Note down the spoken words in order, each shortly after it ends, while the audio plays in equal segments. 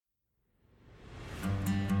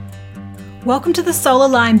Welcome to the Soul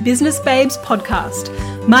Aligned Business Babes podcast.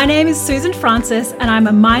 My name is Susan Francis and I'm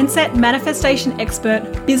a mindset manifestation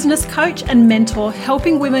expert, business coach and mentor,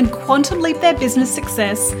 helping women quantum leap their business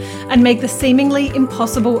success and make the seemingly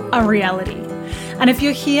impossible a reality. And if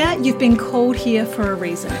you're here, you've been called here for a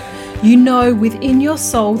reason. You know within your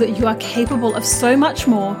soul that you are capable of so much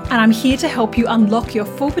more, and I'm here to help you unlock your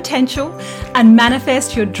full potential and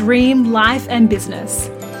manifest your dream life and business.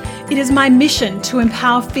 It is my mission to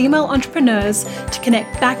empower female entrepreneurs to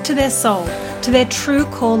connect back to their soul, to their true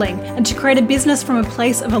calling, and to create a business from a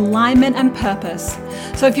place of alignment and purpose.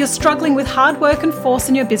 So if you're struggling with hard work and force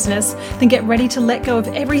in your business, then get ready to let go of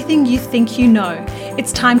everything you think you know.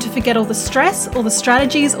 It's time to forget all the stress, all the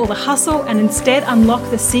strategies, all the hustle, and instead unlock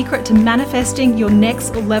the secret to manifesting your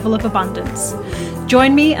next level of abundance.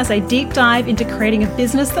 Join me as I deep dive into creating a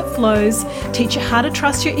business that flows, teach you how to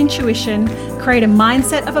trust your intuition, create a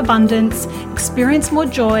mindset of abundance, experience more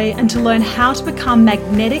joy, and to learn how to become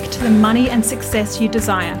magnetic to the money and success you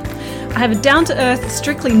desire. I have a down-to-earth,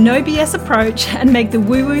 strictly no BS approach and make the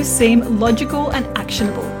woo-woo seem logical and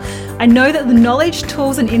actionable. I know that the knowledge,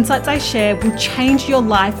 tools, and insights I share will change your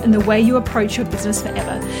life and the way you approach your business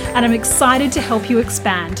forever. And I'm excited to help you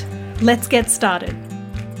expand. Let's get started.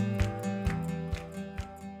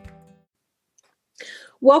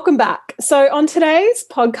 Welcome back. So on today's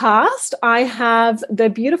podcast, I have the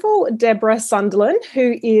beautiful Deborah Sunderland,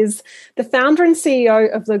 who is the founder and CEO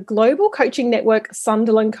of the global coaching network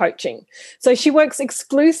Sunderland Coaching. So she works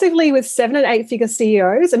exclusively with 7- and 8-figure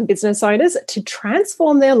CEOs and business owners to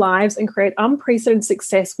transform their lives and create unprecedented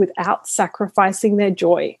success without sacrificing their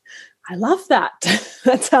joy. I love that.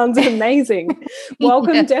 That sounds amazing.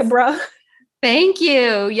 Welcome, yes. Deborah. Thank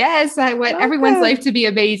you. Yes, I want everyone's life to be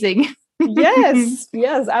amazing. Yes,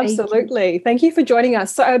 absolutely. Thank you for joining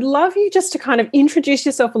us. So I'd love you just to kind of introduce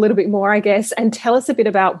yourself a little bit more, I guess, and tell us a bit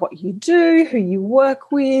about what you do, who you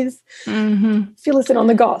work with. Fill us in on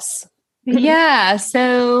the goss. Yeah.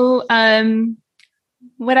 So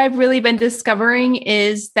what I've really been discovering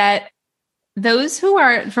is that those who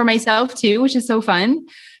are, for myself too, which is so fun,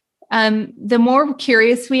 the more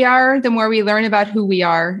curious we are, the more we learn about who we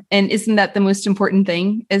are. And isn't that the most important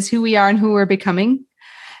thing, is who we are and who we're becoming?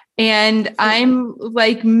 And I'm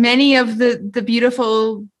like many of the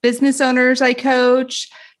beautiful business owners I coach,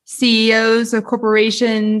 CEOs of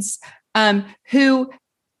corporations, who,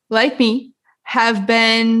 like me, have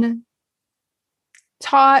been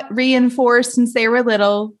taught, reinforced since they were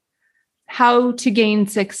little, how to gain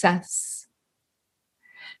success,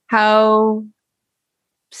 how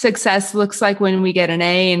success looks like when we get an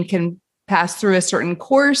A and can pass through a certain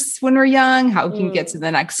course when we're young, how we can get to the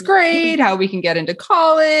next grade, how we can get into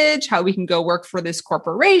college, how we can go work for this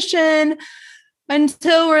corporation,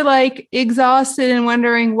 until we're like exhausted and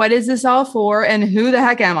wondering, what is this all for? And who the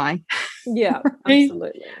heck am I? Yeah, right?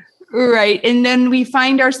 Absolutely. Right. And then we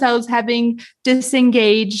find ourselves having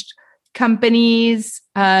disengaged companies.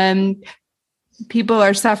 People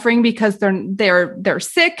are suffering because they're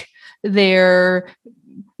sick. They're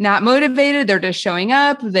not motivated. They're just showing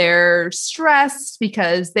up. They're stressed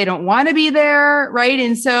because they don't want to be there. Right.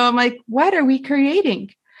 And so I'm like, what are we creating?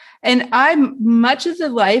 And much of the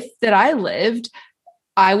life that I lived,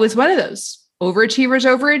 I was one of those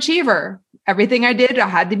overachiever. Everything I did, I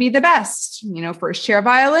had to be the best, first chair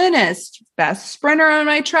violinist, best sprinter on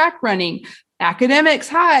my track running, academics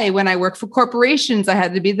high. When I worked for corporations, I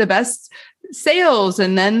had to be the best sales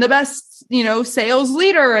and then the best sales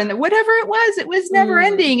leader, and whatever it was never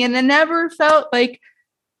ending. And it never felt like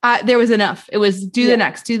there was enough. It was do the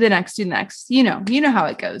next. You know how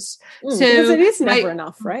it goes. So because it is never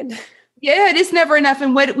enough, right? Yeah, it is never enough.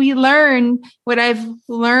 And what I've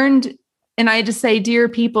learned, and I just say, dear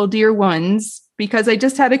people, dear ones, because I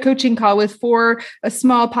just had a coaching call with a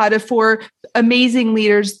small pod of 4 amazing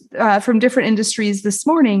leaders from different industries this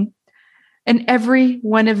morning. And every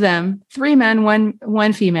one of them, 3 men,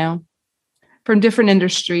 one female, from different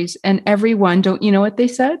industries, and everyone, don't you know what they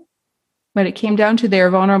said? But it came down to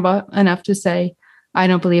they're vulnerable enough to say, I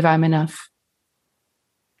don't believe I'm enough.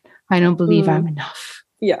 I don't believe I'm enough.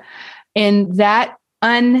 Yeah. And that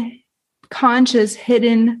unconscious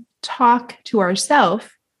hidden talk to ourselves,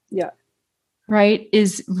 right,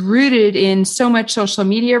 is rooted in so much social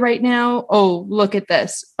media right now. Oh, look at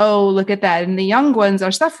this. Oh, look at that. And the young ones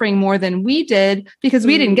are suffering more than we did because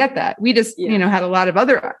we didn't get that. We just, had a lot of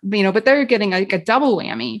other, but they're getting like a double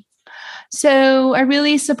whammy. So I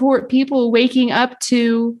really support people waking up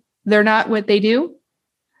to they're not what they do.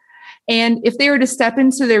 And if they were to step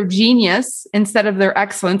into their genius instead of their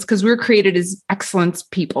excellence, because we're created as excellence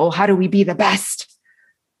people, how do we be the best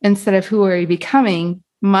instead of who are we becoming?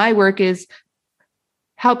 My work is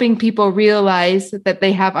helping people realize that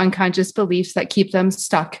they have unconscious beliefs that keep them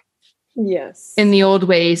stuck in the old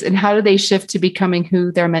ways. And how do they shift to becoming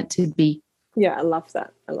who they're meant to be? Yeah, I love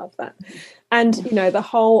that. I love that. And, the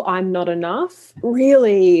whole I'm not enough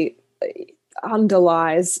really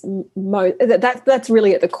underlies that's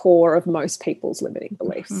really at the core of most people's limiting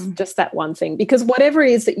beliefs. Just that one thing, because whatever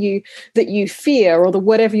it is that you fear, or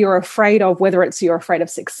whatever you're afraid of, whether it's you're afraid of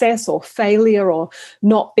success or failure or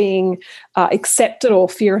not being accepted or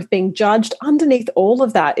fear of being judged, underneath all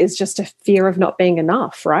of that is just a fear of not being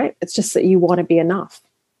enough, right? It's just that you want to be enough.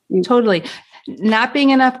 Totally. Not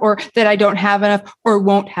being enough, or that I don't have enough or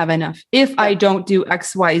won't have enough. If I don't do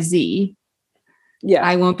X, Y, Z,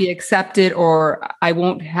 I won't be accepted, or I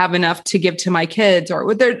won't have enough to give to my kids,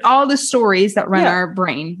 or all the stories that run our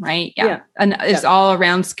brain, right? And it's all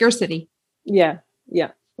around scarcity. Yeah.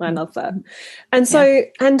 I love that. And so,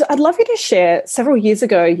 and I'd love you to share, several years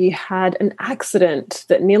ago, you had an accident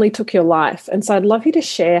that nearly took your life. And so I'd love you to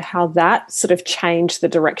share how that sort of changed the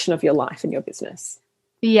direction of your life and your business.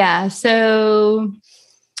 Yeah. So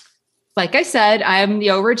like I said, I'm the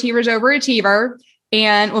overachiever's overachiever.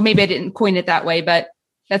 And well, maybe I didn't coin it that way, but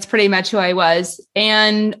that's pretty much who I was.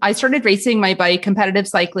 And I started racing my bike, competitive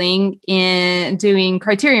cycling, and doing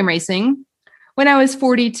criterium racing when I was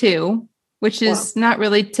 42, which is not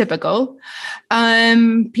really typical.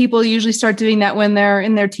 People usually start doing that when they're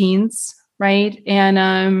in their teens, right?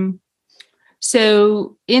 And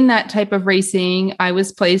so in that type of racing, I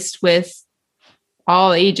was placed with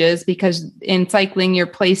all ages, because in cycling, you're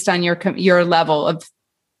placed on your level of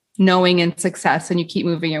knowing and success, and you keep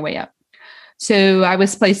moving your way up. So I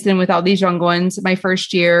was placed in with all these young ones my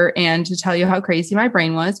first year. And to tell you how crazy my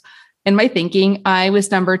brain was and my thinking, I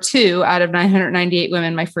was number 2 out of 998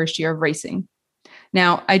 women my first year of racing.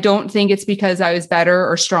 Now, I don't think it's because I was better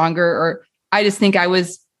or stronger, or I just think I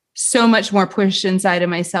was so much more pushed inside of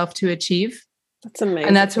myself to achieve. That's amazing.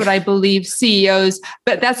 And that's what I believe CEOs,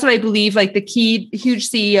 but that's what I believe, like the key huge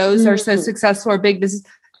CEOs are so successful or big business,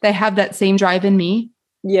 they have that same drive in me.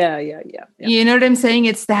 Yeah. You know what I'm saying?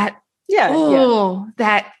 It's that,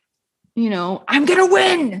 that, I'm going to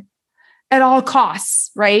win at all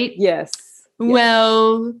costs. Right. Yes.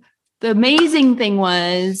 Well, the amazing thing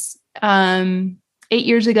was, 8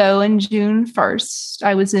 years ago in June 1st,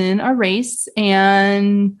 I was in a race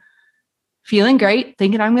and feeling great,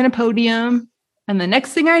 thinking I'm going to podium. And the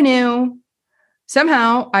next thing I knew,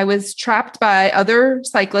 somehow I was trapped by other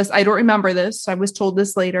cyclists. I don't remember this. I was told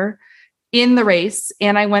this later in the race,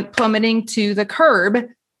 and I went plummeting to the curb.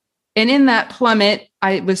 And in that plummet,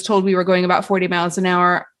 I was told we were going about 40 miles an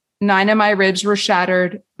hour. 9 of my ribs were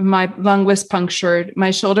shattered. My lung was punctured.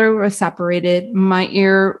 My shoulder was separated. My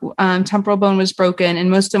ear, temporal bone was broken.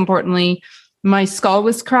 And most importantly, my skull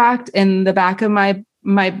was cracked, and the back of my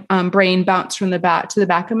brain bounced from the back to the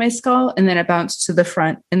back of my skull, and then it bounced to the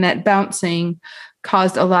front. And that bouncing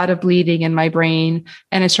caused a lot of bleeding in my brain,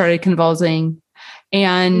 and I started convulsing.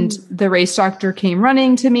 And the race doctor came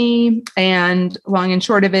running to me, and long and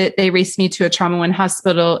short of it, they raced me to a trauma 1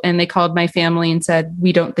 hospital, and they called my family and said,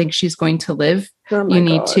 "We don't think she's going to live. You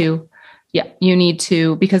need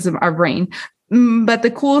to, because of our brain." But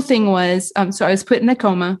the cool thing was, so I was put in a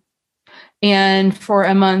coma, and for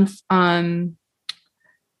a month,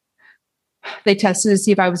 they tested to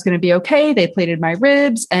see if I was going to be okay. They plated my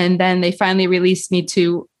ribs, and then they finally released me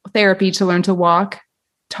to therapy to learn to walk,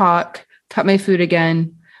 talk, cut my food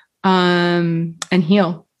again, and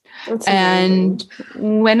heal. And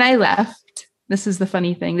when I left, this is the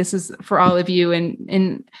funny thing. This is for all of you,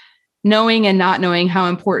 and knowing and not knowing how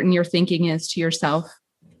important your thinking is to yourself.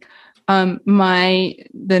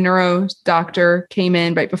 The neuro doctor came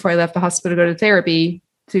in right before I left the hospital to go to therapy,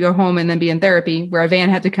 to go home and then be in therapy, where a van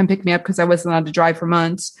had to come pick me up because I wasn't allowed to drive for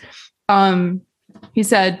months. He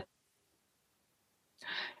said,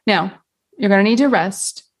 "Now you're going to need to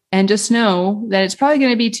rest, and just know that it's probably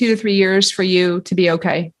going to be 2 to 3 years for you to be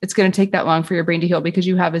okay. It's going to take that long for your brain to heal because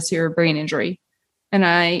you have a severe brain injury." And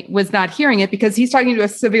I was not hearing it, because he's talking to a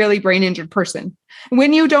severely brain injured person.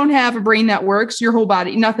 When you don't have a brain that works, your whole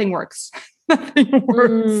body, nothing works. Nothing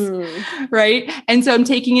works. Right. And so I'm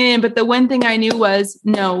taking it in. But the one thing I knew was,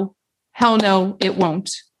 no, hell no, it won't.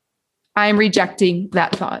 I'm rejecting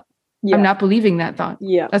that thought. Yeah. I'm not believing that thought.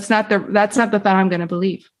 Yeah. That's not the thought I'm going to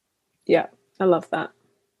believe. Yeah. I love that.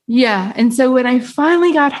 Yeah. And so when I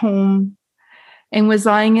finally got home and was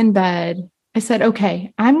lying in bed, I said,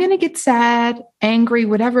 okay, I'm going to get sad, angry,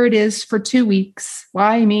 whatever it is, for 2 weeks.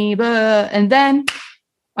 Why me? Blah. And then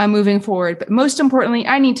I'm moving forward. But most importantly,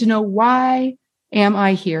 I need to know, why am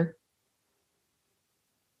I here?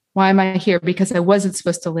 Why am I here? Because I wasn't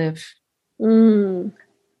supposed to live.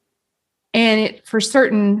 And it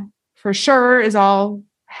for sure is all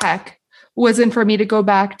heck, wasn't for me to go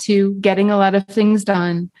back to getting a lot of things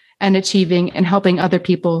done and achieving and helping other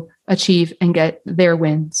people achieve and get their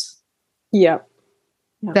wins. Yeah.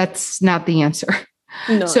 That's not the answer.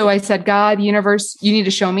 No. So I said, God, universe, you need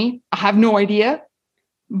to show me. I have no idea,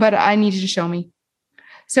 but I need you to show me.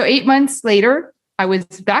 So 8 months later, I was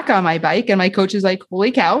back on my bike and my coach is like,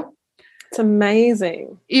 holy cow. It's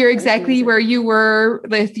amazing. You're exactly where you were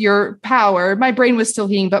with your power. My brain was still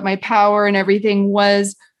healing, but my power and everything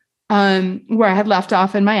was where I had left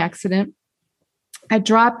off in my accident. I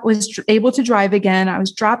was able to drive again. I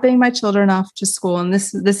was dropping my children off to school. And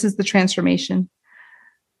this is the transformation.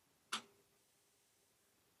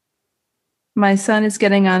 My son is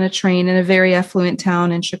getting on a train in a very affluent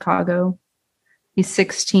town in Chicago. He's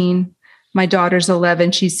 16. My daughter's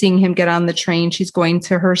 11. She's seeing him get on the train. She's going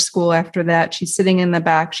to her school after that. She's sitting in the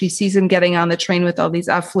back. She sees him getting on the train with all these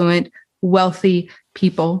affluent, wealthy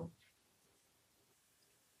people.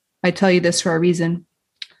 I tell you this for a reason.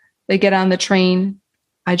 They get on the train.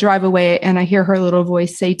 I drive away and I hear her little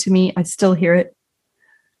voice say to me, I still hear it,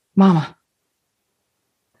 Mama,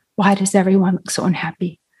 why does everyone look so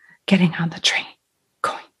unhappy getting on the train,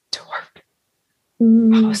 going to work?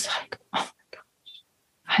 I was like, oh my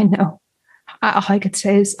gosh, I know. All I could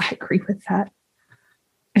say is I agree with that.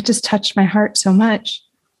 It just touched my heart so much.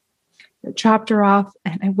 I dropped her off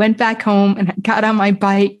and I went back home and I got on my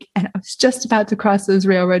bike and I was just about to cross those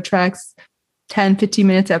railroad tracks 10, 15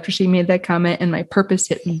 minutes after she made that comment and my purpose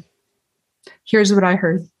hit me. Here's what I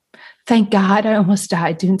heard. Thank God I almost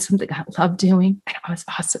died doing something I love doing and I was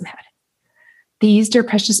awesome at it. These dear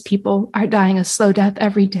precious people are dying a slow death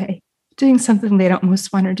every day, doing something they don't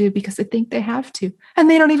most want to do because they think they have to, and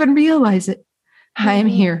they don't even realize it. I am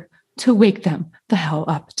here to wake them the hell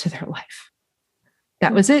up to their life.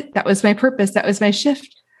 That was it. That was my purpose. That was my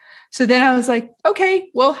shift. So then I was like, okay,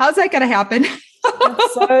 well, how's that going to happen?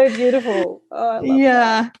 That's so beautiful. Oh, I love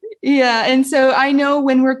that. Yeah. And so I know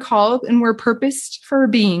when we're called and we're purposed for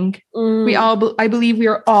being, I believe we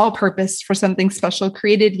are all purposed for something special,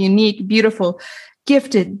 created, unique, beautiful,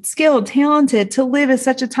 gifted, skilled, talented to live at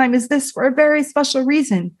such a time as this for a very special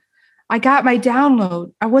reason. I got my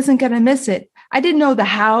download. I wasn't going to miss it. I didn't know the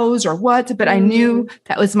hows or what, but I knew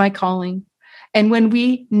that was my calling. And when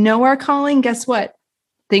we know our calling, guess what?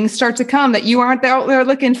 Things start to come that you aren't out there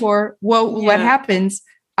looking for. Well, what happens?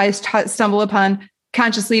 I stumble upon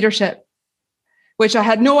conscious leadership, which I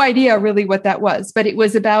had no idea really what that was, but it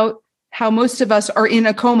was about how most of us are in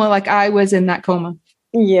a coma like I was in that coma.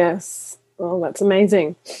 Yes. Oh, that's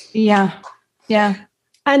amazing. Yeah. Yeah.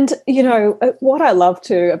 And, you know, what I love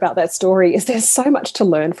too about that story is there's so much to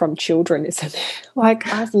learn from children, isn't there? Like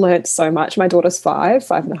I've learned so much. My daughter's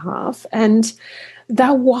 5.5, and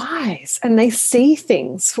they're wise and they see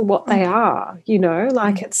things for what they are, you know,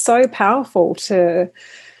 like it's so powerful to,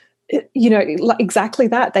 you know, exactly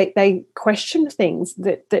that. They question things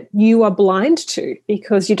that you are blind to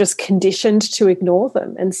because you're just conditioned to ignore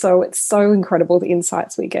them. And so it's so incredible the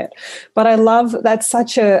insights we get. But I love that's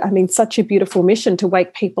such a beautiful mission to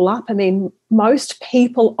wake people up. I mean, most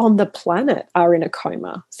people on the planet are in a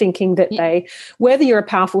coma thinking that whether you're a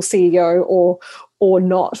powerful CEO or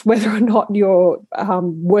not, whether or not you're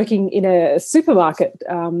working in a supermarket,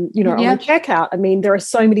 on the checkout. I mean, there are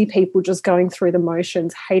so many people just going through the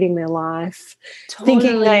motions, hating their life,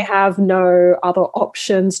 thinking they have no other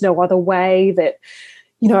options, no other way that,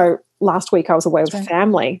 you know, last week I was away with a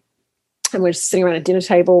family and we're just sitting around a dinner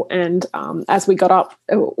table and as we got up,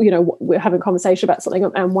 you know, we're having a conversation about something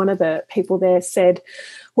and one of the people there said,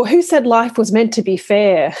 well, who said life was meant to be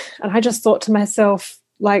fair? And I just thought to myself,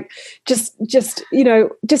 like, just, you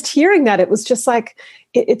know, just hearing that, it was just like,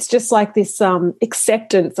 it's just like this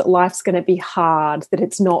acceptance that life's going to be hard, that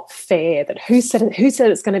it's not fair, that who said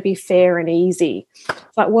it's going to be fair and easy?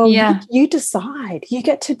 It's like, well, you decide, you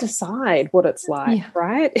get to decide what it's like,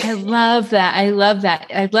 right? I love that. I love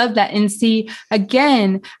that. And see,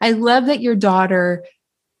 again, I love that your daughter,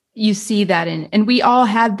 you see that in, and we all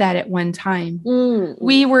had that at one time.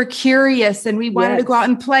 We were curious and we wanted to go out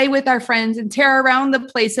and play with our friends and tear around the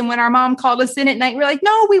place. And when our mom called us in at night, we're like,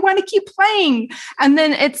 no, we want to keep playing. And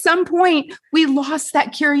then at some point we lost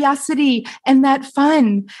that curiosity and that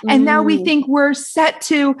fun. And now we think we're set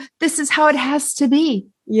to, this is how it has to be.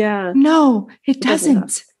 Yeah. No, it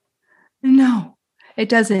doesn't. No, it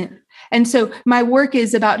doesn't. And so my work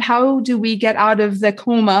is about how do we get out of the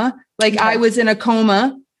coma? Like I was in a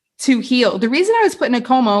coma to heal. The reason I was put in a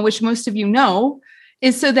coma, which most of you know,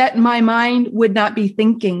 is so that my mind would not be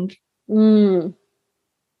thinking. Yeah.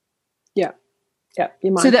 Yeah.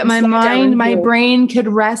 Your mind so that can my slow down mind, and my heal. brain could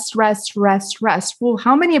rest. Well,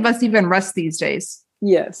 how many of us even rest these days?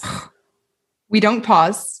 Yes. We don't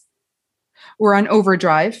pause. We're on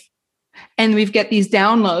overdrive and we get these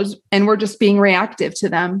downloads and we're just being reactive to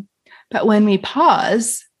them. But when we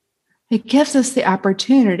pause, it gives us the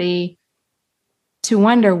opportunity to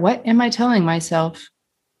wonder, what am I telling myself?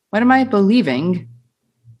 What am I believing?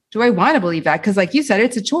 Do I want to believe that? Because like you said,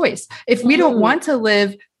 it's a choice. If we don't want to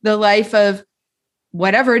live the life of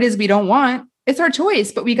whatever it is we don't want, it's our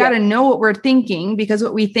choice, but we got to know what we're thinking, because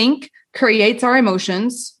what we think creates our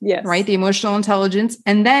emotions, right? The emotional intelligence,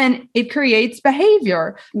 and then it creates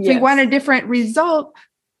behavior. If we want a different result,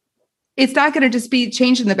 it's not going to just be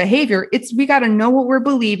changing the behavior. We got to know what we're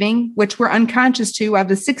believing, which we're unconscious to. Of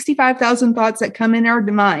the 65,000 thoughts that come in our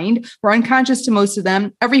mind, we're unconscious to most of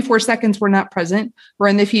them. Every 4 seconds, we're not present. We're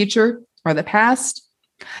in the future or the past.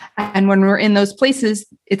 And when we're in those places,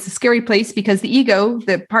 it's a scary place, because the ego,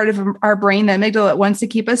 the part of our brain, the amygdala that wants to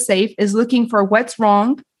keep us safe, is looking for what's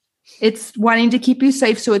wrong. It's wanting to keep you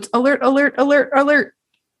safe. So it's alert, alert, alert, alert.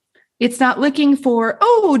 It's not looking for,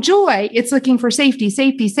 oh, joy. It's looking for safety,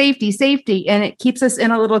 safety, safety, safety. And it keeps us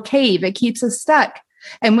in a little cave. It keeps us stuck.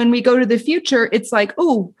 And when we go to the future, it's like,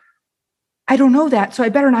 oh, I don't know that, so I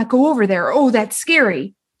better not go over there. Oh, that's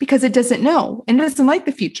scary, because it doesn't know. And it doesn't like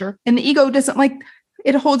the future. And the ego doesn't like,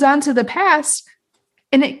 it holds on to the past,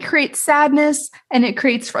 and it creates sadness, and it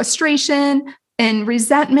creates frustration and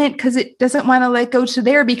resentment, because it doesn't want to let go to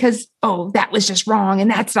there, because, oh, that was just wrong. And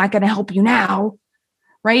that's not going to help you now.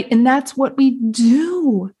 Right. And that's what we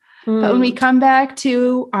do. But when we come back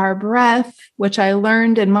to our breath, which I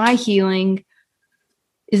learned in my healing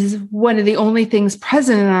is one of the only things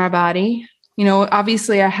present in our body. You know,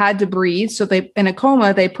 obviously I had to breathe. So in a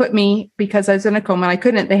coma, they put me, because I was in a coma, I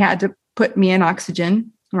couldn't, they had to put me in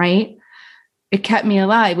oxygen, right? It kept me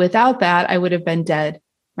alive. Without that, I would have been dead,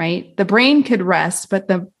 right? The brain could rest, but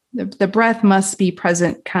the breath must be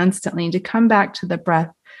present constantly. And to come back to the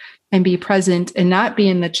breath and be present and not be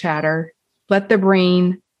in the chatter, let the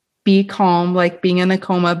brain be calm, like being in a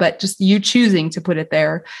coma, but just you choosing to put it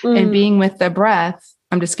there and being with the breath.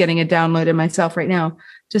 I'm just getting a download in myself right now.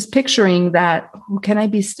 Just picturing that, oh, can I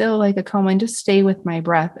be still like a coma and just stay with my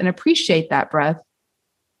breath and appreciate that breath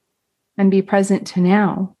and be present to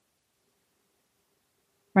now,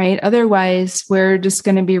 right? Otherwise, we're just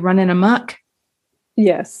going to be running amok.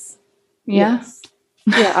 Yes. Yeah. Yes.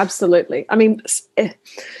 Yeah, absolutely. I mean,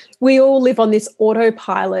 we all live on this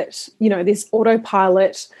autopilot,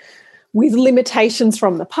 with limitations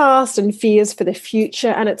from the past and fears for the future.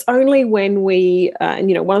 And it's only when we,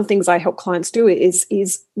 one of the things I help clients do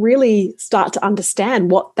is really start to understand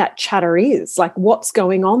what that chatter is, like what's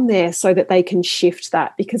going on there, so that they can shift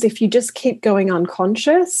that. Because if you just keep going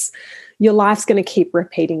unconscious, your life's going to keep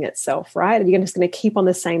repeating itself, right? And you're just going to keep on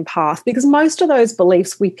the same path, because most of those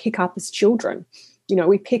beliefs we pick up as children.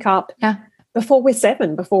 We pick up before we're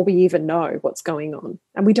 7, before we even know what's going on.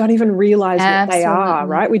 And we don't even realize what they are,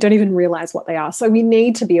 right? We don't even realize what they are. So we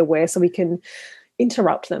need to be aware so we can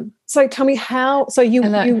interrupt them. So tell me how, so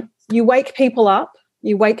you wake people up,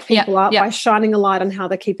 by shining a light on how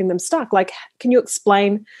they're keeping them stuck. Like, can you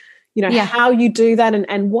explain, how you do that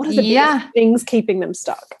and what are the biggest things keeping them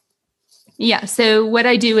stuck? Yeah. So what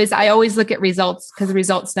I do is I always look at results, because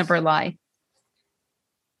results never lie.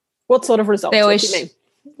 What sort of results? They always, what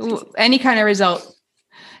do you mean? Any kind of result.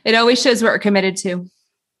 It always shows what we're committed to.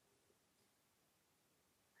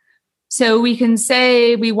 So we can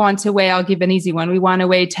say we want to weigh, I'll give an easy one. We want to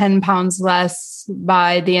weigh 10 pounds less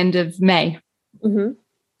by the end of May. Mm-hmm.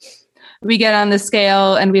 We get on the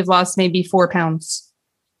scale and we've lost maybe 4 pounds.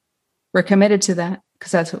 We're committed to that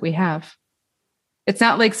because that's what we have. It's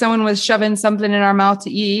not like someone was shoving something in our mouth to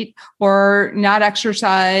eat or not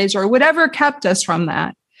exercise or whatever kept us from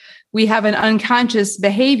that. We have an unconscious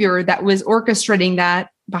behavior that was orchestrating that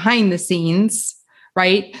behind the scenes,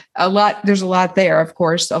 right? There's a lot there, of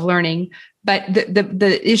course, of learning. But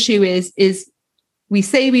the issue is we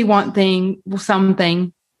say we want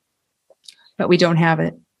something, but we don't have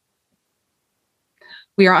it.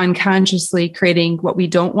 We are unconsciously creating what we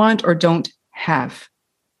don't want or don't have.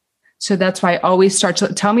 So that's why I always start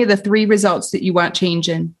to tell me the 3 results that you want change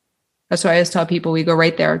in. That's why I always tell people, we go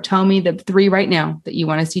right there. Tell me the 3 right now that you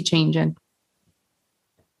want to see change in.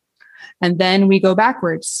 And then we go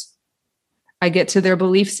backwards. I get to their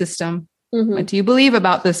belief system. Mm-hmm. What do you believe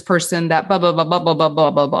about this person that blah, blah, blah, blah, blah, blah,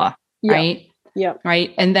 blah, blah, blah, right? Yeah.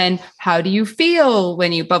 Right. And then how do you feel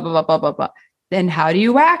when you blah, blah, blah, blah, blah, blah? Then how do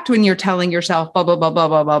you act when you're telling yourself blah, blah, blah, blah,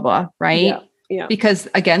 blah, blah, blah, right? Yeah. Yeah. Because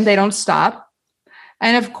again, they don't stop.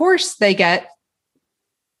 And of course they get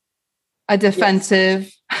a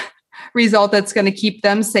defensive result that's going to keep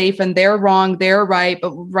them safe, and they're wrong, they're right,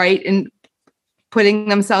 but right, and putting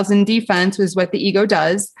themselves in defense is what the ego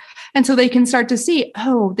does. And so they can start to see,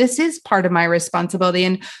 oh, this is part of my responsibility.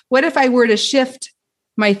 And what if I were to shift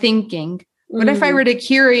my thinking? What if I were to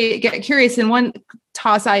get curious? And one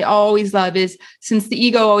toss I always love is, since the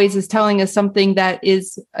ego always is telling us something that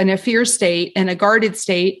is in a fear state and a guarded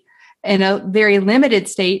state and a very limited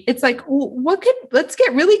state, it's like, let's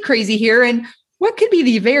get really crazy here. And what could be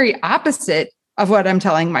the very opposite of what I'm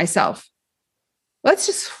telling myself? Let's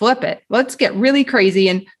just flip it. Let's get really crazy.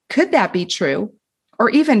 And could that be true? Or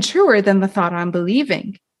even truer than the thought I'm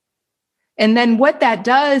believing? And then what that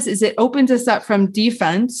does is it opens us up from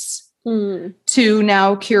defense to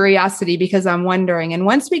now curiosity, because I'm wondering. And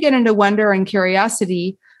once we get into wonder and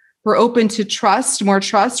curiosity, we're open to trust, more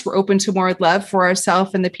trust. We're open to more love for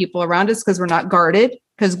ourselves and the people around us, because we're not guarded,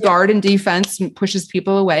 because guard and defense pushes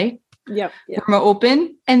people away. Yep. We're more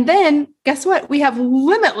open. And then guess what? We have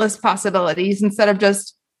limitless possibilities instead of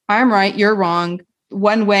just, I'm right, you're wrong,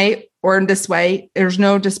 one way or in this way. There's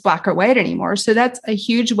no just black or white anymore. So that's a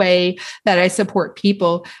huge way that I support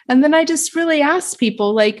people. And then I just really ask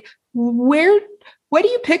people, like, what do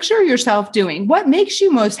you picture yourself doing? What makes you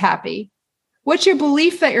most happy? What's your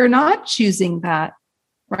belief that you're not choosing that?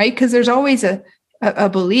 Right? Because there's always a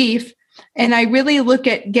belief. And I really look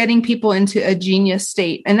at getting people into a genius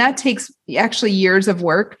state. And that takes actually years of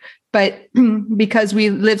work. But because we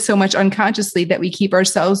live so much unconsciously that we keep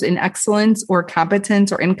ourselves in excellence or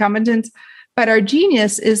competence or incompetence. But our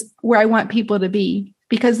genius is where I want people to be,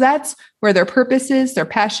 because that's where their purpose is, their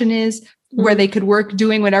passion is, where they could work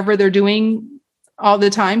doing whatever they're doing all the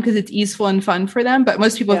time because it's easeful and fun for them. But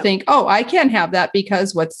most people think, oh, I can't have that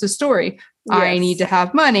because what's the story? Yes. I need to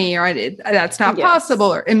have money, or that's not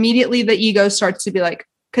possible. Or immediately the ego starts to be like,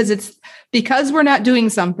 because we're not doing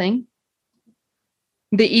something.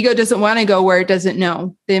 The ego doesn't want to go where it doesn't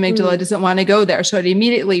know. The amygdala doesn't want to go there. So it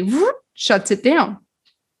immediately shuts it down.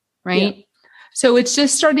 Right. Yeah. So it's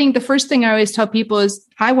just starting. The first thing I always tell people is,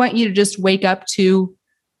 I want you to just wake up to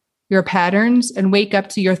your patterns and wake up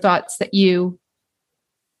to your thoughts that you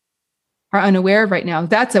are unaware of right now.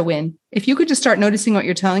 That's a win. If you could just start noticing what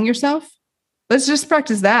you're telling yourself, let's just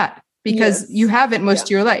practice that, because you haven't most of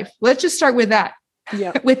your life. Let's just start with that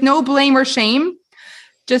with no blame or shame.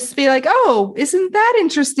 Just be like, oh, isn't that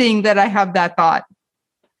interesting that I have that thought?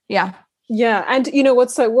 Yeah. Yeah. And you know,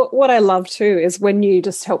 what I love too is when you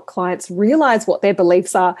just help clients realize what their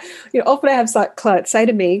beliefs are. You know, often I have clients say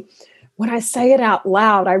to me, when I say it out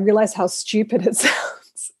loud, I realize how stupid it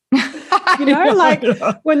sounds. You know, like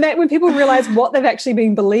when people realize what they've actually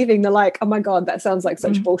been believing, they're like, oh my God, that sounds like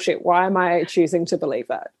such bullshit. Why am I choosing to believe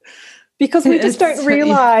that? Because we just don't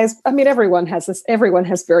realize, I mean, everyone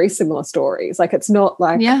has very similar stories. Like, it's not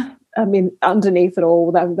like, I mean, underneath it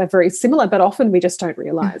all, they're very similar, but often we just don't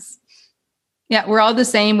realize. Yeah, we're all the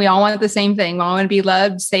same. We all want the same thing. We all want to be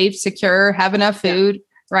loved, safe, secure, have enough food,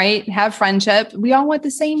 right? Have friendship. We all want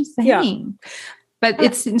the same thing. Yeah. But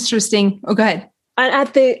it's interesting. Oh, go ahead. And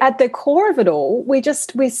at the core of it all,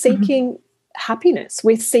 we're seeking happiness.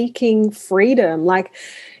 We're seeking freedom. Like,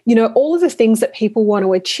 you know, all of the things that people want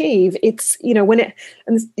to achieve, it's, you know, one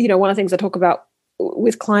of the things I talk about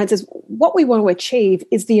with clients is what we want to achieve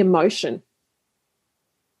is the emotion.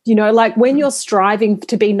 You know, like when you're striving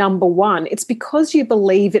to be number one, it's because you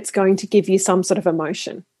believe it's going to give you some sort of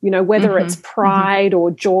emotion, you know, whether it's pride or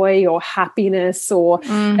joy or happiness or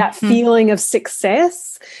that feeling of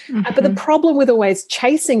success. But the problem with always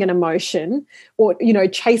chasing an emotion or, you know,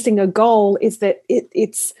 chasing a goal is that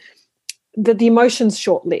it's that the emotion's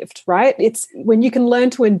short-lived, right? It's when you can learn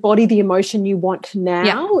to embody the emotion you want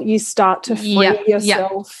now, you start to free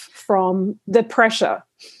yourself from the pressure.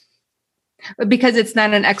 Because it's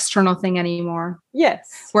not an external thing anymore.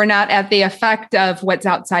 Yes. We're not at the effect of what's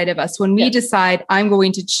outside of us. When we decide I'm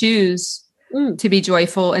going to choose to be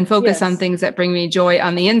joyful and focus on things that bring me joy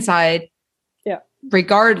on the inside,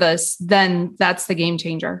 regardless, then that's the game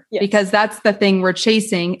changer. Yes. Because that's the thing we're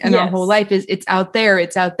chasing in our whole life is it's out there.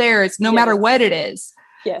 It's out there. It's no matter what it is.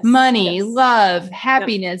 Yes. Money, love,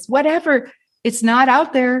 happiness, whatever. It's not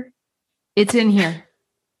out there. It's in here.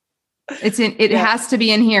 It has to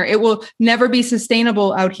be in here. It will never be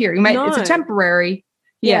sustainable out here. It's a temporary.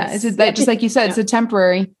 Yes. Just like you said, it's a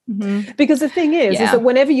temporary. Because the thing is that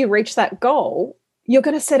whenever you reach that goal, you're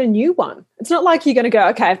going to set a new one. It's not like you're going to go,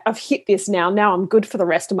 okay, I've hit this now. Now I'm good for the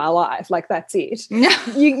rest of my life. Like that's it.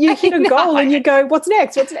 You hit a goal and you go, what's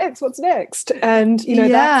next? What's next? What's next? And you know,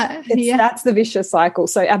 that's the vicious cycle.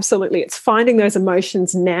 So absolutely. It's finding those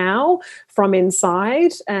emotions now from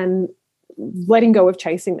inside and letting go of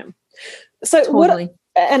chasing them. So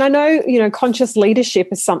And I know, conscious leadership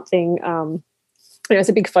is something, it's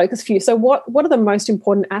a big focus for you. So what are the most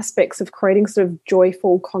important aspects of creating sort of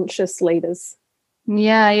joyful, conscious leaders?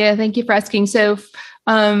 Yeah. Thank you for asking. So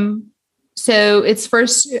it's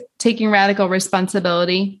first taking radical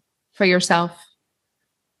responsibility for yourself.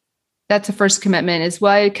 That's the first commitment, is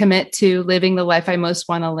why I commit to living the life I most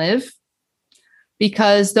want to live.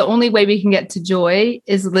 Because the only way we can get to joy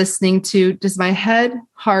is listening to, does my head,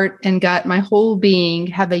 heart, and gut, my whole being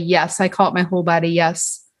have a yes? I call it my whole body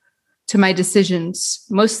yes to my decisions.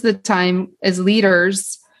 Most of the time as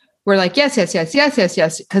leaders, we're like, yes,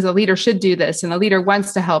 because a leader should do this and a leader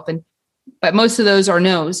wants to help. But most of those are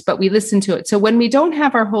no's, but we listen to it. So when we don't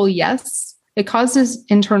have our whole yes, it causes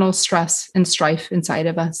internal stress and strife inside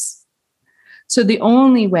of us. So the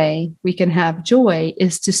only way we can have joy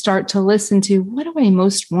is to start to listen to, what do I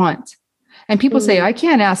most want? And people say, I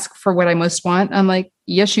can't ask for what I most want. I'm like,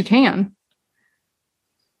 yes, you can.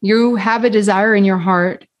 You have a desire in your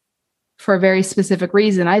heart for a very specific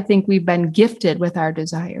reason. I think we've been gifted with our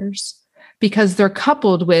desires because they're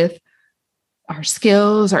coupled with our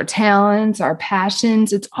skills, our talents, our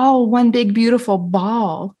passions. It's all one big, beautiful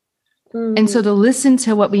ball. And so to listen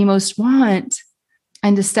to what we most want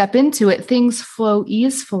and to step into it, things flow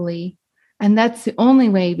easily. And that's the only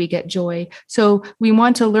way we get joy. So we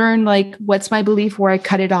want to learn, like, what's my belief where I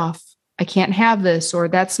cut it off? I can't have this, or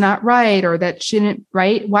that's not right, or that shouldn't,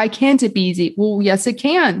 right? Why can't it be easy? Well, yes, it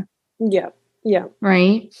can. Yeah.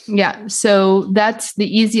 Right. Yeah. So that's the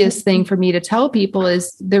easiest thing for me to tell people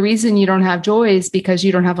is the reason you don't have joy is because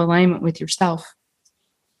you don't have alignment with yourself.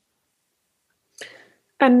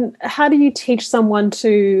 And how do you teach someone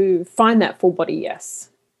to find that full body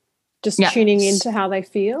yes? Just tuning into how they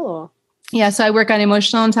feel, or? Yeah. So I work on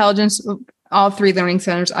emotional intelligence, all three learning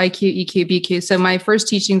centers, IQ, EQ, BQ. So my first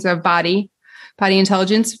teachings are body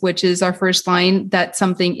intelligence, which is our first line that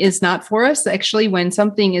something is not for us. Actually, when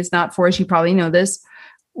something is not for us, you probably know this,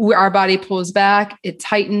 our body pulls back, it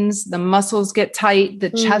tightens, the muscles get tight, the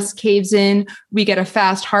chest caves in, we get a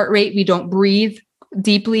fast heart rate, we don't breathe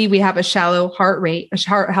deeply, we have a shallow heart rate,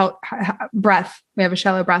 breath. We have a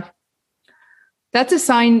shallow breath. That's a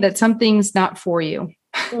sign that something's not for you.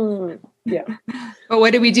 Yeah. But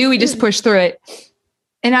what do? We just push through it.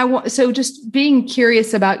 And so just being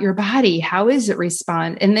curious about your body, how is it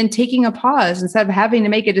respond? And then taking a pause instead of having to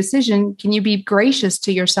make a decision. Can you be gracious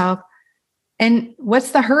to yourself? And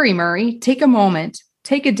what's the hurry, Murray? Take a moment,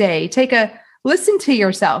 take a day, listen to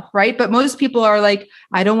yourself, right? But most people are like,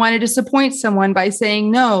 I don't want to disappoint someone by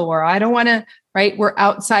saying no, or I don't want to, right? We're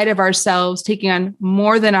outside of ourselves, taking on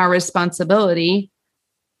more than our responsibility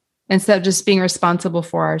instead of just being responsible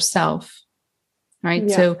for ourselves, right?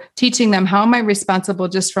 Yeah. So teaching them, how am I responsible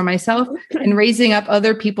just for myself, and raising up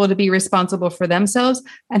other people to be responsible for themselves,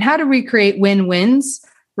 and how to recreate win-wins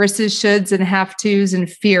versus shoulds and have tos and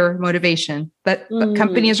fear motivation. But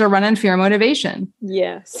companies are run on fear motivation.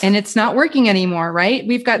 Yes. And it's not working anymore, right?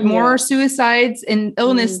 We've got more suicides and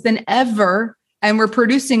illness than ever. And we're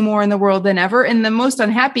producing more in the world than ever. And the most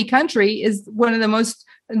unhappy country is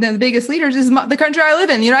the biggest leaders is the country I live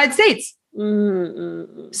in, the United States.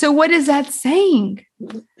 So what is that saying?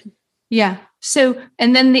 Yeah. So,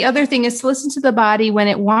 and then the other thing is to listen to the body when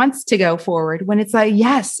it wants to go forward, when it's like,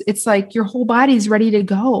 yes, it's like your whole body's ready to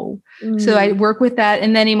go. So I work with that.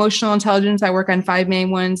 And then emotional intelligence, I work on 5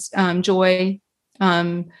 main ones: joy,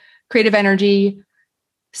 creative energy,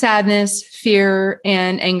 sadness, fear,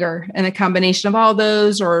 and anger. And a combination of all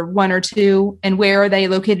those, or one or two, and where are they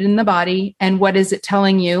located in the body? And what is it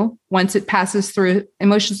telling you once it passes through?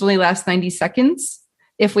 Emotions only last 90 seconds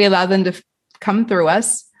if we allow them to come through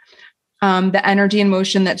us. The energy and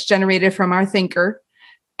motion that's generated from our thinker.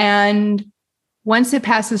 And once it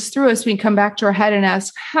passes through us, we come back to our head and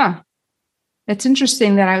ask, it's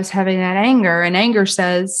interesting that I was having that anger. And anger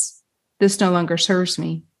says, this no longer serves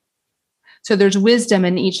me. So there's wisdom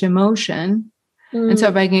in each emotion. And so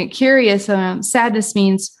if I get curious, sadness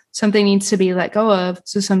means something needs to be let go of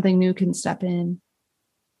so something new can step in,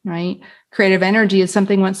 right? Creative energy is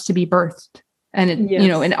something wants to be birthed. And,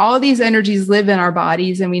 and all these energies live in our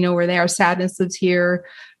bodies, and we know where they are. Sadness lives here.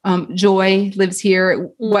 Joy lives here.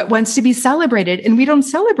 What wants to be celebrated? And we don't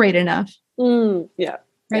celebrate enough. Yeah. Right.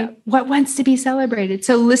 Yeah. What wants to be celebrated?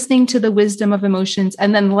 So listening to the wisdom of emotions.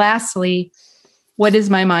 And then lastly, what is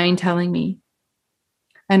my mind telling me?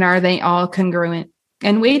 And are they all congruent?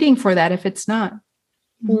 And waiting for that if it's not.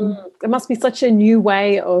 It must be such a new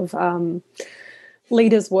way of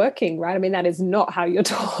leaders working, right? I mean, that is not how you're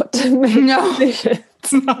taught to make decisions.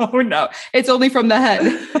 No. It's only from the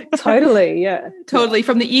head. Totally, yeah. Totally,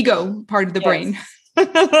 from the ego part of the brain.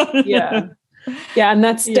 Yeah. Yeah. And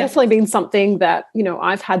that's definitely been something that,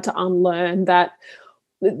 I've had to unlearn, that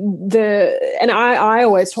I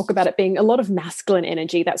always talk about it being a lot of masculine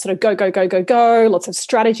energy, that sort of go, go, go, go, go, lots of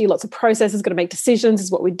strategy, lots of processes, got to make decisions. This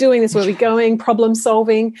is what we're doing. This is where we're going, problem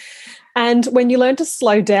solving. And when you learn to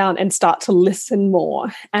slow down and start to listen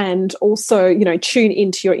more, and also, tune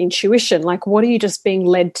into your intuition, like, what are you just being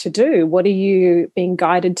led to do? What are you being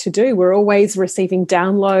guided to do? We're always receiving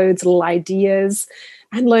downloads, little ideas,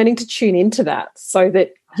 and learning to tune into that, so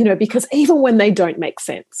that, because even when they don't make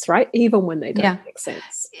sense, right? Even when they don't make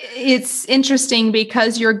sense. It's interesting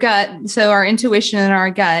because your gut, so our intuition and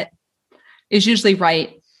our gut is usually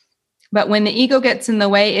right. But when the ego gets in the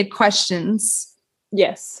way, it questions.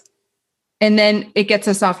 Yes. And then it gets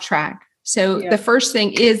us off track. So the first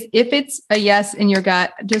thing is, if it's a yes in your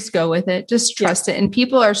gut, just go with it. Just trust it. And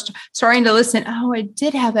people are starting to listen. Oh, I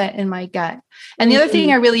did have that in my gut. And the other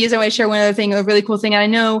thing I really use, I want to share one other thing, a really cool thing. And I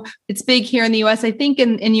know it's big here in the US. I think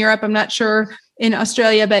in Europe, I'm not sure in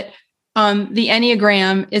Australia, but the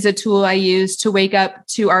Enneagram is a tool I use to wake up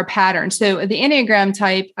to our pattern. So the Enneagram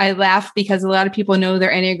type, I laugh because a lot of people know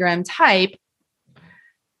their Enneagram type,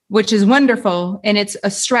 which is wonderful. And it's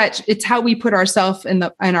a stretch. It's how we put ourselves in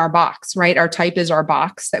our box, right? Our type is our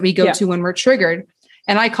box that we go to when we're triggered.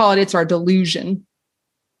 And I call it's our delusion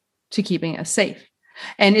to keeping us safe.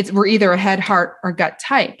 And we're either a head, heart, or gut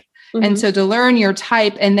type. Mm-hmm. And so to learn your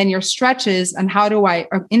type and then your stretches and how do I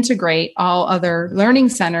integrate all other learning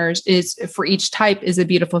centers is for each type is a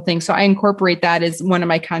beautiful thing. So I incorporate that as one of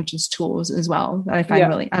my conscious tools as well. That I find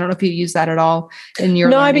really, I don't know if you use that at all in your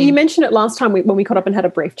learning. But you mentioned it last time when we caught up and had a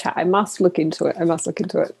brief chat. I must look into it.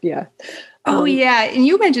 Yeah. Yeah. And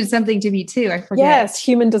you mentioned something to me too. I forget. Yes.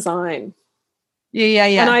 Human design. Yeah.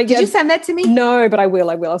 And did you send that to me? No, but I will.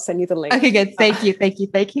 I'll send you the link. Okay, good. Thank you.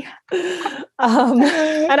 And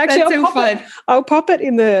actually, I'll pop it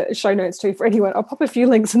in the show notes too for anyone. I'll pop a few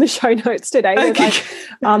links in the show notes today. Okay.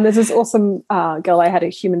 There's this awesome girl I had a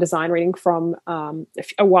human design reading from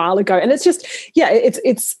a while ago, and it's just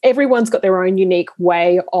it's everyone's got their own unique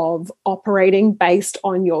way of operating based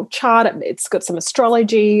on your chart. It's got some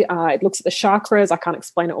astrology. It looks at the chakras. I can't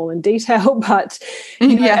explain it all in detail, but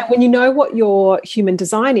when you know what your human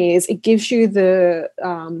design is, it gives you the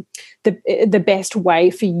best way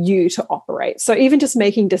for you to operate. So even just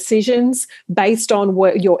making decisions based on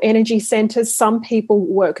what your energy centers, some people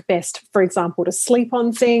work best, for example, to sleep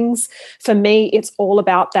on things. For me, it's all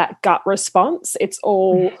about that gut response. It's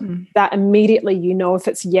all that immediately if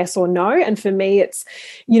it's yes or no. And for me, it's,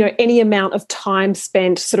 any amount of time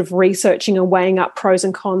spent sort of researching and weighing up pros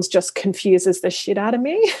and cons just confuses the shit out of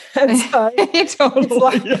me. And so some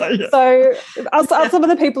of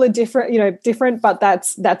the people are different, but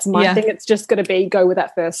that's my thing. It's just going to be go with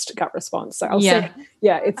that first gut response. So I'll say,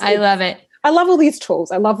 I love it. I love all these tools.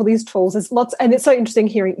 There's lots, and it's so interesting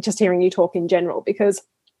hearing you talk in general, because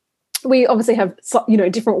we obviously have,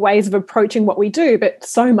 different ways of approaching what we do, but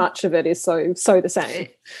so much of it is so the same.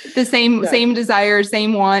 The same desires,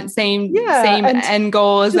 same wants, same end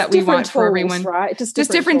goals that we want for everyone. Right? Just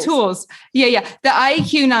different tools. Yeah. The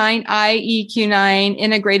IEQ9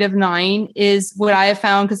 Integrative 9 is what I have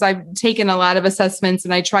found, because I've taken a lot of assessments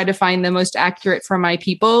and I try to find the most accurate for my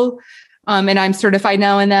people. And I'm certified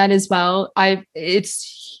now in that as well.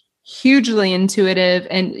 It's hugely intuitive,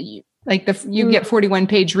 and you get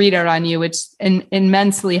 41-page readout on you. It's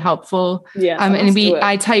immensely helpful. Yeah.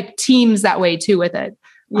 I type teams that way too with it.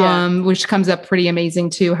 Which comes up pretty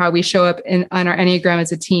amazing too. How we show up on our Enneagram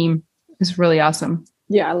as a team is really awesome.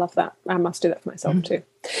 Yeah, I love that. I must do that for myself too.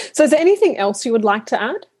 So is there anything else you would like to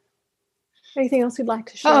add? Anything else you'd like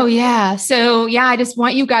to share? Oh, yeah. So, I just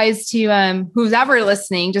want you guys to, who's ever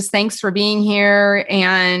listening, just thanks for being here.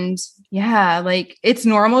 And it's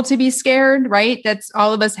normal to be scared, right? That's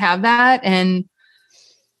all of us have that. And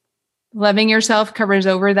loving yourself covers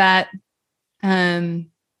over that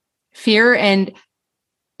fear. And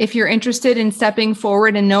if you're interested in stepping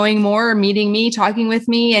forward and knowing more, or meeting me, talking with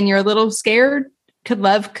me, and you're a little scared, could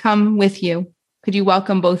love come with you? Could you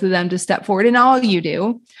welcome both of them to step forward in all you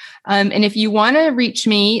do? And if you want to reach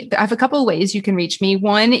me, I have a couple of ways you can reach me.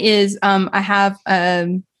 One is I have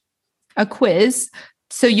a quiz,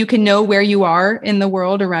 so you can know where you are in the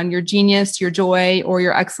world around your genius, your joy, or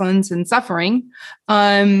your excellence and suffering.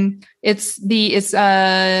 It's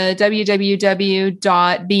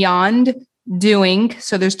www.beyonddoing.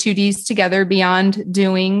 So there's 2 D's together,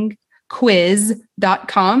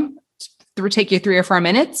 beyonddoingquiz.com. It will take you 3 or 4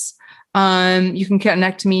 minutes. You can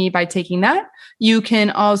connect to me by taking that. You can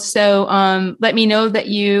also let me know that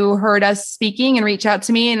you heard us speaking and reach out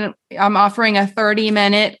to me. And I'm offering a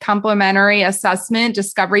 30-minute complimentary assessment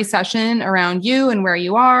discovery session around you and where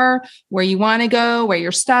you are, where you want to go, where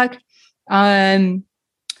you're stuck. And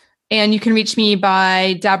you can reach me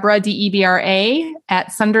by Debra, Debra,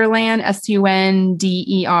 at Sunderland, Sunderland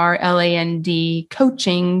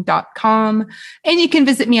coaching.com. And you can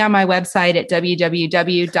visit me on my website at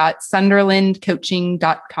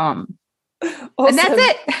www.sunderlandcoaching.com. Awesome. And that's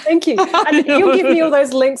it. Thank you. And you'll give me all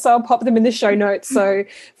those links. So I'll pop them in the show notes. So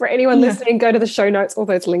for anyone listening, go to the show notes. All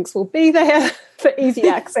those links will be there for easy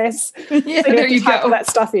access. Yeah, so there you type go. That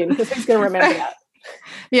stuff in, because who's going to remember that?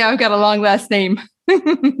 Yeah, I've got a long last name.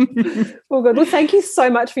 Well, good. Well, thank you so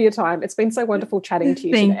much for your time. It's been so wonderful chatting to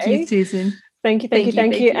you today. Thank you, Susan. Thank you.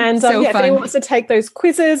 And So if anyone wants to take those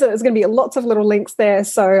quizzes, there's going to be lots of little links there.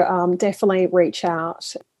 So definitely reach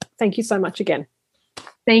out. Thank you so much again.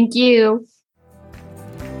 Thank you.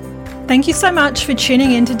 Thank you so much for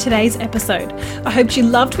tuning in to today's episode. I hope you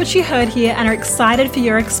loved what you heard here and are excited for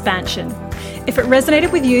your expansion. If it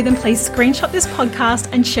resonated with you, then please screenshot this podcast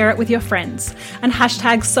and share it with your friends. And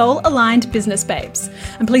hashtag Soul Aligned Business Babes.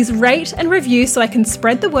 And please rate and review so I can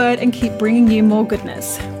spread the word and keep bringing you more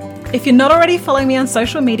goodness. If you're not already following me on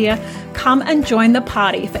social media, come and join the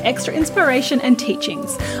party for extra inspiration and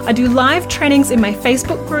teachings. I do live trainings in my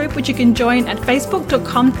Facebook group, which you can join at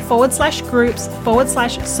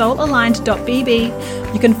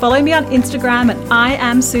facebook.com/groups/soulaligned.bb. You can follow me on Instagram at I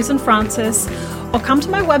am Susan Francis, or come to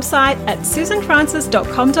my website at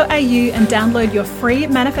susanfrancis.com.au and download your free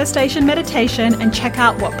manifestation meditation and check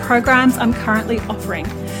out what programs I'm currently offering.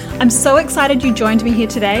 I'm so excited you joined me here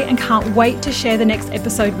today and can't wait to share the next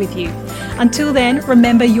episode with you. Until then,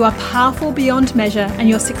 remember you are powerful beyond measure and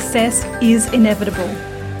your success is inevitable.